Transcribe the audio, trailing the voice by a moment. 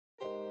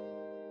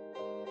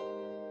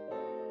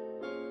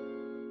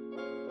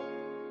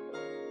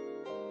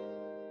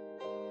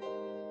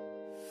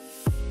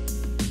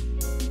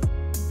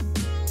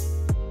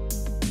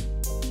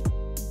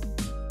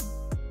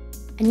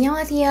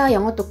안녕하세요,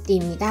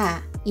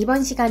 영어똑띠입니다.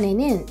 이번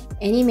시간에는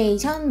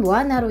애니메이션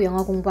모아나로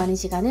영어 공부하는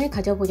시간을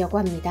가져보려고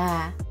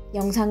합니다.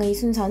 영상의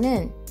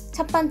순서는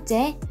첫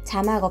번째,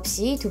 자막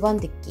없이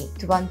 2번 듣기,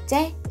 두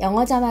번째,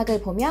 영어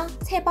자막을 보며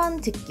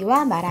 3번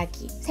듣기와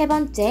말하기, 세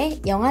번째,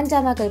 영한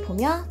자막을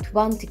보며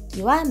 2번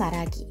듣기와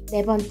말하기,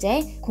 네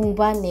번째,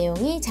 공부한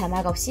내용이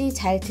자막 없이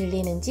잘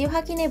들리는지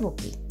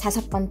확인해보기,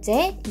 다섯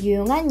번째,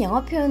 유용한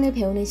영어 표현을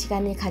배우는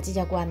시간을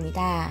가지려고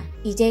합니다.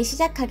 이제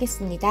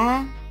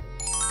시작하겠습니다.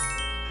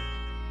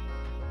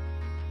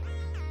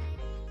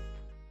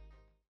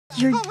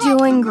 You're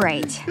doing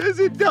great. Is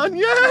it done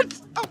yet?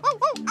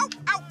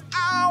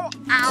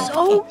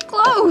 So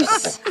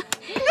close.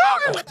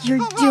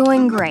 You're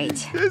doing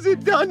great. Is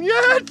it done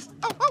yet?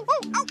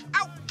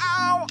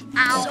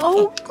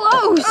 So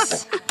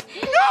close.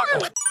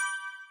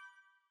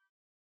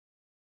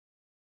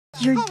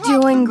 You're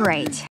doing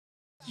great.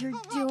 You're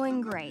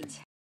doing great.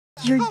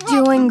 You're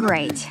doing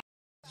great.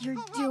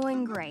 You're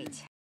doing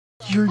great.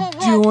 You're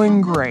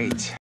doing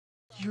great.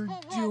 You're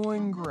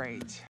doing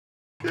great.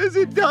 Is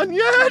it done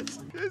yet?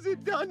 Is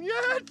it done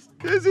yet?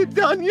 Is it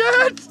done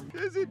yet?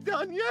 Is it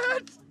done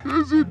yet?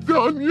 Is it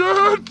done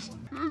yet?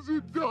 Is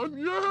it done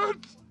yet?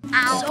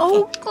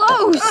 So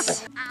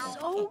close.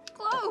 So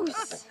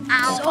close.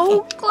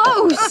 So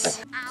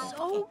close.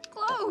 So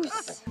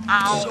close.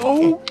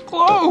 So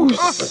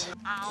close.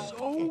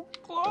 So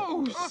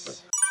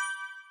close.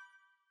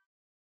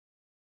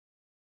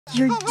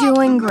 You're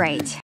doing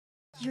great.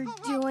 You're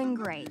doing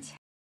great.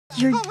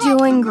 You're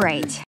doing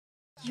great.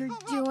 You're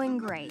doing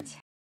great.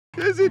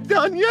 Is it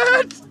done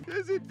yet?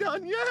 Is it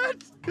done yet?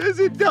 Is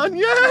it done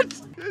yet?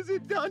 Is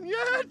it done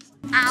yet?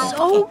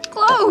 So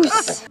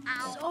close.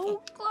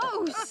 So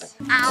close.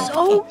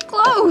 So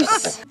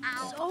close.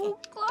 So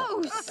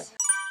close.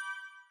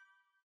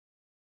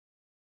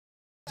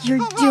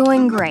 You're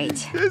doing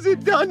great. Is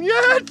it done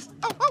yet?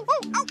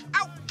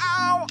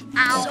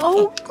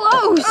 So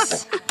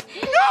close.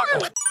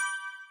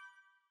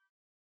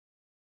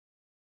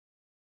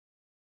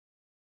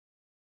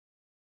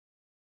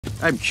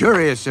 I'm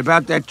curious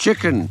about that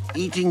chicken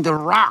eating the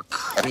rock.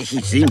 He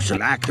seems to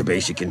lack the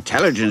basic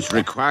intelligence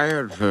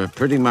required for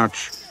pretty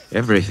much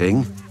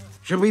everything.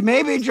 Should we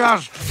maybe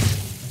just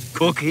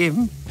cook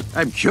him?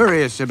 I'm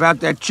curious about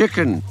that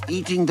chicken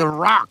eating the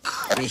rock.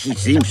 He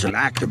seems to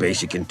lack the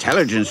basic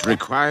intelligence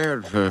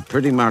required for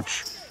pretty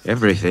much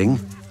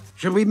everything.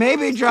 Should we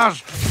maybe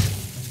just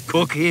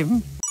cook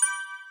him?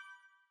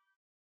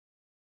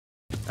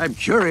 I'm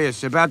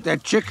curious about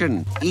that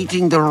chicken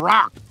eating the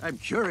rock. I'm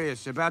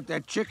curious about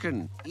that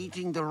chicken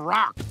eating the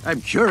rock.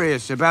 I'm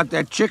curious about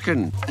that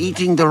chicken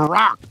eating the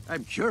rock.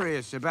 I'm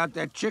curious about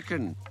that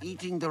chicken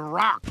eating the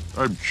rock.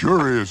 I'm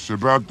curious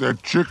about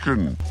that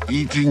chicken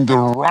eating the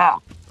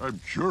rock. I'm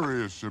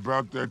curious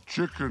about that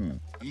chicken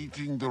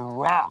eating the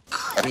rock.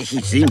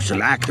 He seems to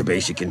lack the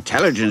basic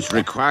intelligence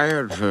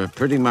required for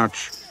pretty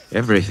much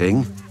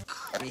everything.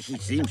 He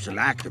seems to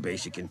lack the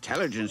basic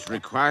intelligence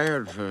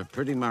required for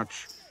pretty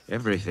much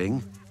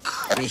everything.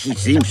 He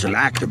seems to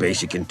lack the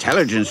basic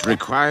intelligence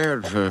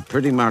required for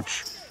pretty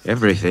much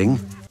everything.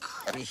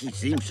 He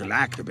seems to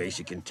lack the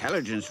basic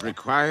intelligence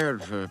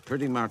required for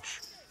pretty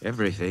much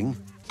everything.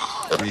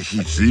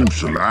 He seems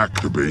to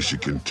lack the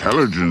basic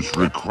intelligence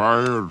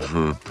required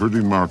for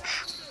pretty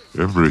much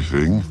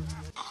everything.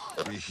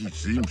 He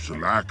seems to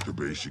lack the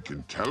basic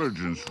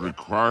intelligence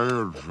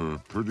required for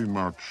pretty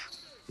much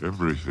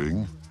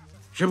everything.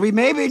 Should we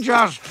maybe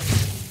just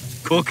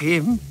cook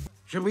him?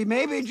 Should we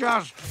maybe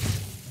just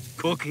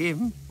cook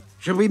him?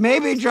 Should we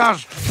maybe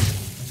just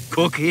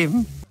cook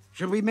him?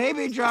 Should we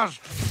maybe just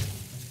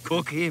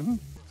cook him?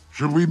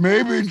 Should we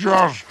maybe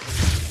just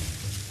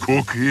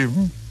cook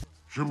him?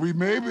 Should we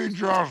maybe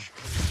just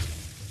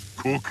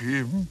cook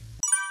him?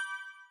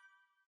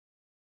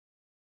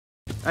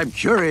 I'm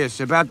curious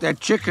about that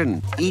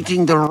chicken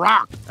eating the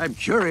rock. I'm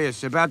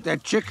curious about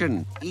that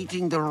chicken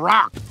eating the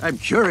rock. I'm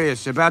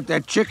curious about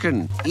that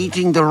chicken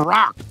eating the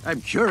rock. I'm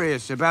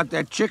curious about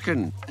that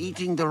chicken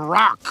eating the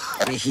rock.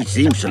 He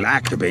seems to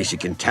lack the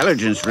basic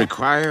intelligence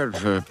required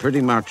for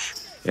pretty much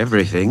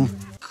everything.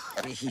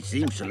 He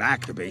seems to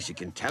lack the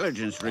basic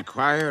intelligence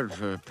required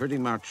for pretty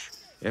much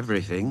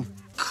everything.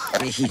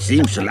 He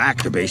seems to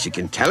lack the basic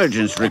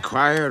intelligence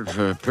required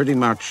for pretty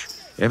much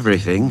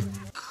everything.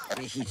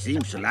 He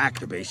seems to lack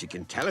the basic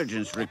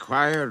intelligence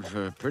required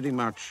for pretty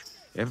much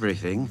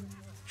everything.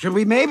 Should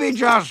we maybe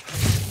just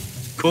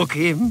cook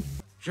him?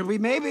 Should we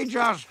maybe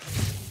just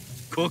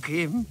cook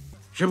him?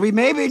 Should we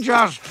maybe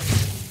just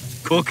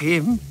cook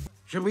him?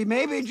 Should we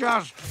maybe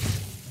just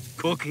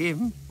cook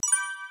him?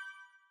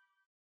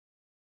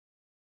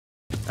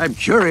 I'm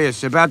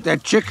curious about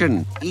that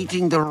chicken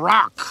eating the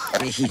rock.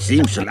 He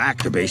seems to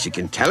lack the basic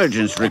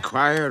intelligence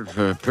required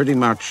for pretty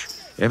much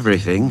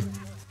everything.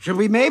 Should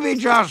we maybe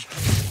just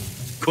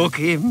cook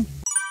him?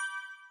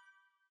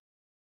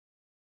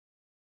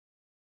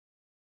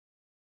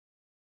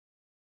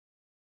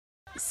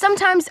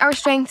 Sometimes our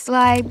strengths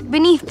lie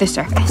beneath the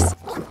surface.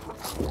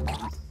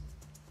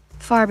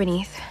 Far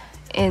beneath,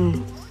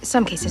 in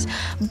some cases.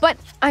 But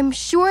I'm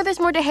sure there's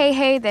more to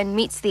hey than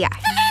meets the eye.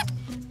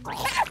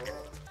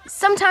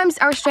 Sometimes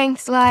our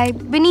strengths lie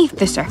beneath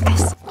the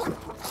surface.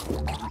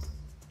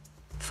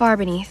 Far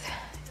beneath,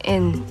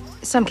 in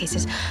some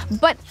cases.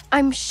 But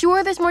I'm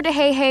sure there's more to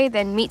hey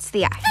than meets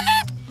the eye.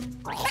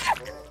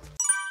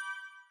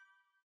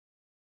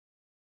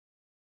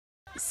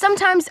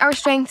 Sometimes our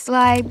strengths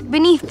lie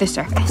beneath the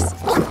surface.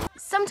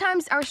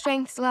 Sometimes our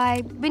strengths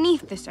lie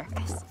beneath the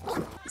surface.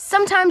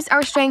 Sometimes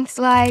our strengths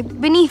lie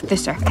beneath the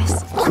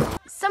surface.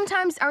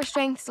 Sometimes our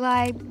strengths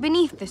lie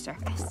beneath the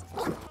surface.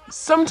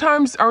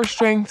 Sometimes our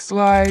strengths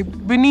lie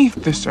beneath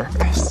the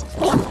surface.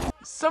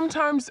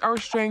 Sometimes our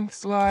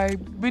strengths lie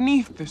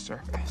beneath the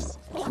surface.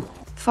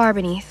 Far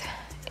beneath,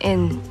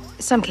 in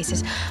some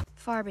cases.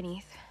 Far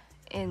beneath,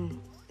 in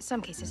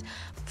some cases.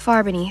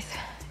 Far beneath,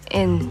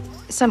 in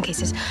some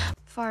cases.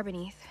 Far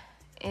beneath,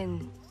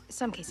 in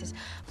some cases.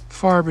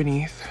 Far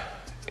beneath,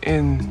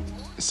 in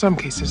some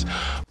cases.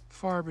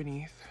 Far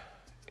beneath,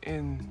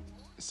 in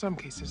some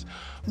cases.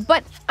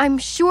 But I'm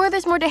sure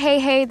there's more to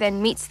hey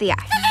than meets the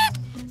eye.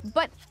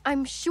 But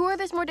I'm sure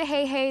there's more to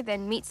hey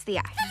than meets the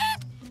eye.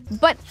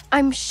 But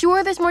I'm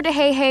sure there's more to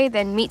hey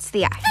than meets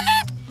the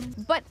eye.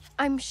 But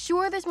I'm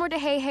sure there's more to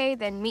hey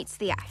than meets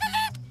the eye.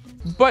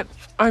 But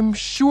I'm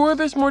sure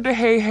there's more to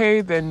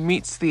hey than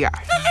meets the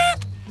eye.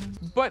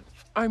 But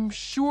I'm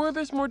sure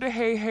there's more to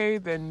hey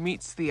than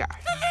meets the eye.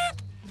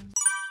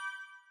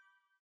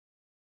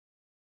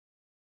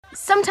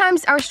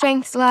 Sometimes our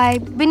strengths lie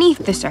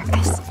beneath the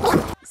surface.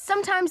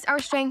 Sometimes our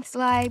strengths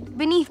lie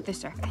beneath the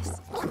surface.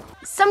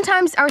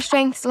 Sometimes our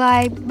strengths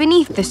lie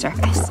beneath the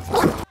surface.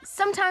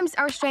 Sometimes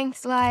our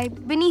strengths lie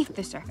beneath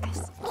the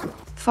surface.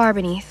 Far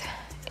beneath,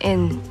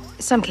 in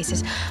some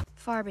cases.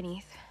 Far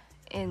beneath,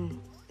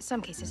 in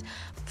some cases.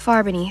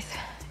 Far beneath,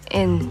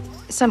 in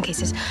some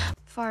cases.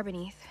 Far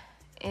beneath,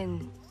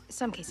 in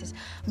some cases.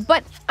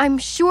 But I'm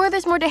sure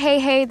there's more to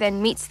hey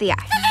than meets the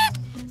eye.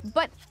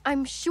 But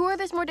I'm sure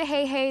there's more to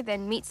hey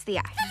than meets the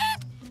eye.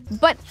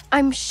 But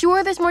I'm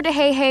sure there's more to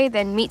hey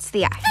than meets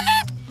the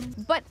eye.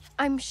 But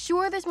I'm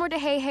sure there's more to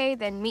hey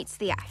than meets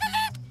the eye.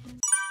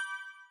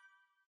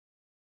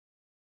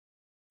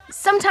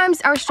 Sometimes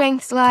our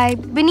strengths lie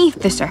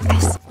beneath the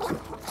surface.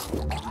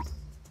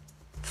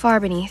 Far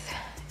beneath,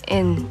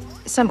 in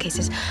some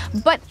cases.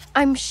 But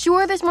I'm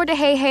sure there's more to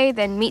hey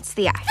than meets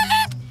the eye.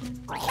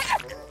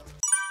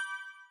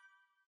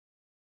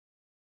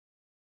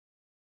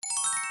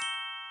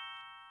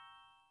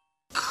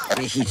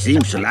 He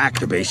seems to lack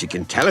the basic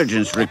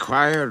intelligence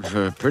required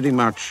for pretty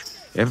much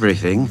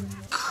everything.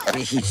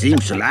 He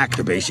seems to lack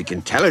the basic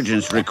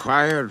intelligence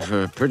required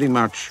for pretty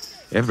much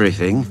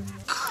everything.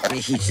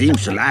 He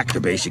seems to lack the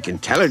basic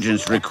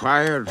intelligence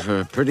required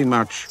for pretty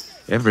much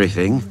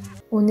everything.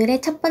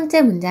 오늘의 첫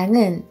번째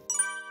문장은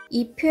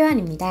이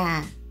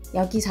표현입니다.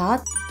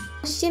 여기서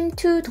seem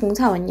to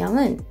동사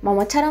원형은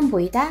뭐뭐처럼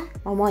보이다,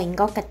 뭐뭐인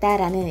것 같다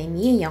라는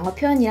의미의 영어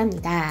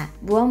표현이랍니다.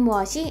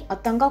 무엇이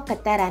어떤 것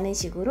같다 라는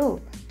식으로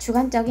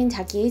주관적인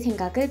자기의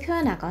생각을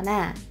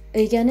표현하거나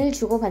의견을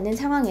주고받는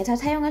상황에서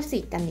사용할 수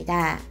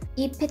있답니다.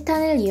 이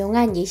패턴을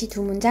이용한 예시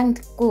두 문장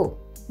듣고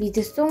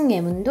미드송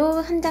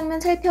예문도 한 장면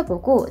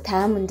살펴보고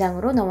다음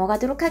문장으로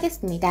넘어가도록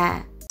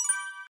하겠습니다.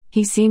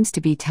 He seems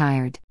to be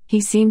tired. He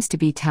seems to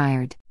be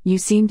tired. You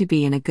seem to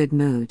be in a good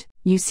mood.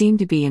 You seem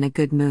to be in a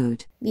good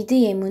mood. 미드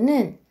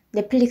예문은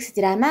넷플릭스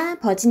드라마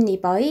버진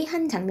리버의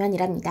한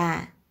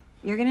장면이랍니다.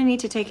 You're gonna need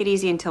to take it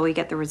easy until we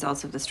get the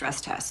results of the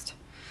stress test.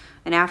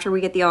 And after we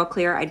get the all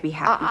clear, I'd be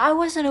happy. I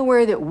wasn't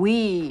aware that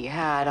we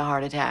had a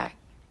heart attack.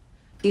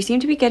 You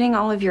seem to be getting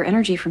all of your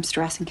energy from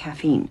stress and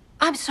caffeine.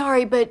 I'm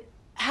sorry, but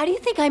how do you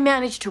think I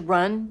managed to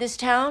run this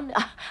town?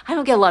 I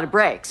don't get a lot of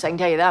breaks, I can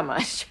tell you that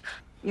much.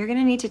 You're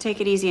gonna need to take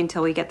it easy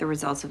until we get the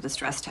results of the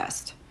stress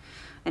test.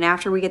 And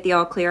after we get the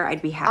all clear,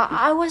 I'd be happy.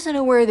 I wasn't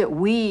aware that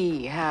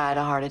we had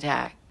a heart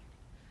attack.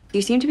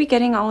 You seem to be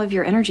getting all of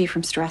your energy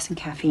from stress and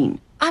caffeine.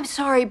 I'm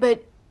sorry,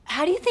 but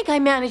how do you think I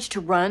managed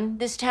to run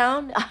this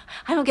town?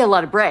 I don't get a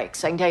lot of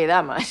breaks, I can tell you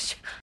that much.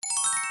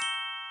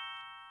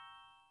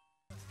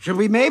 Should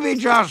we maybe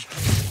just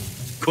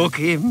cook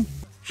him?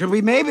 Should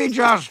we maybe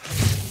just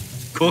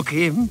cook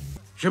him?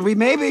 Should we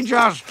maybe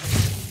just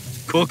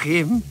cook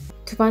him?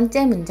 두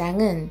번째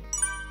문장은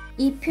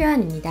이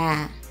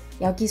표현입니다.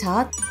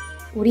 여기서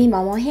우리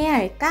뭐뭐 해야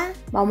할까?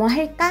 뭐뭐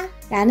할까?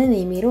 라는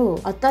의미로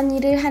어떤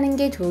일을 하는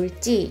게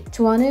좋을지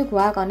조언을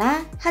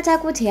구하거나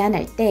하자고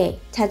제안할 때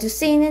자주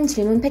쓰이는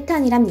질문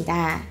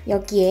패턴이랍니다.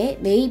 여기에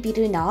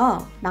maybe를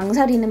넣어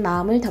망설이는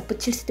마음을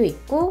덧붙일 수도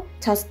있고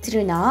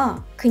just를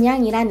넣어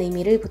그냥이란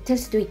의미를 보탤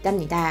수도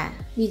있답니다.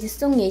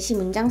 미드송 예시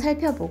문장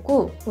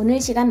살펴보고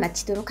오늘 시간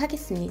마치도록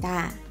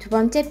하겠습니다. 두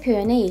번째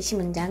표현의 예시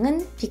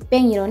문장은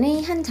빅뱅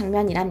이론의 한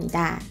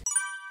장면이랍니다.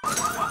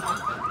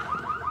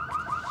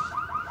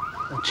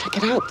 Check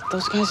it out.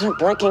 Those guys are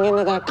breaking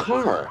into that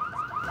car.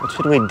 What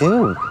should we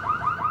do?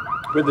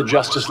 We're the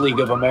Justice League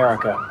of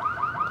America.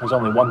 There's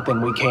only one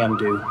thing we can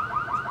do.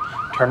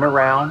 Turn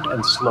around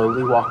and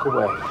slowly walk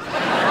away.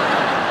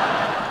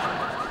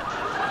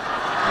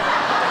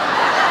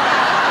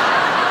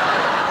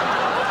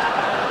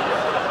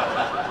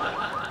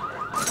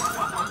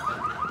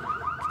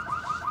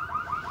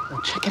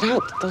 Check it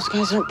out. Those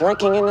guys are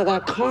breaking into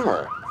that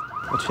car.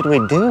 What should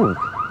we do?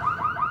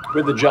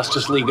 We're the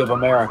Justice League of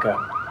America.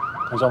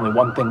 There's only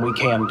one thing we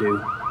can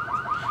do.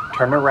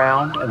 Turn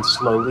around and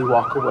slowly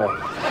walk away.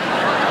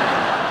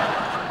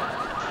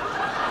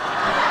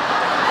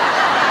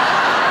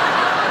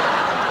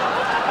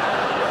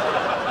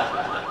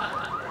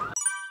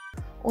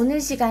 오늘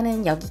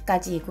시간은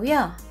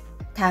여기까지이고요.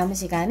 다음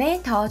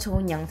시간에 더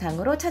좋은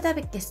영상으로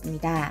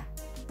찾아뵙겠습니다.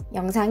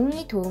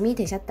 영상이 도움이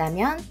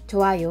되셨다면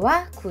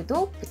좋아요와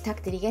구독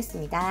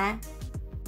부탁드리겠습니다.